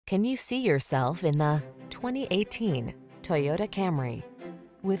Can you see yourself in the 2018 Toyota Camry?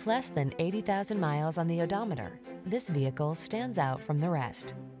 With less than 80,000 miles on the odometer, this vehicle stands out from the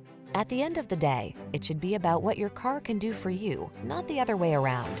rest. At the end of the day, it should be about what your car can do for you, not the other way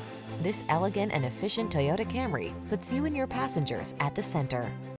around. This elegant and efficient Toyota Camry puts you and your passengers at the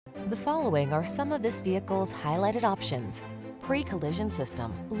center. The following are some of this vehicle's highlighted options: pre-collision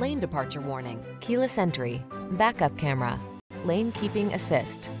system, lane departure warning, keyless entry, backup camera, lane keeping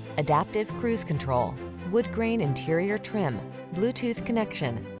assist, adaptive cruise control, wood grain interior trim, Bluetooth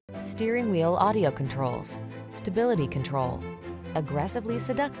connection, steering wheel audio controls, stability control. Aggressively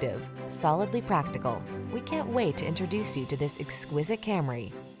seductive, solidly practical. We can't wait to introduce you to this exquisite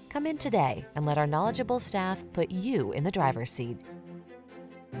Camry. Come in today and let our knowledgeable staff put you in the driver's seat.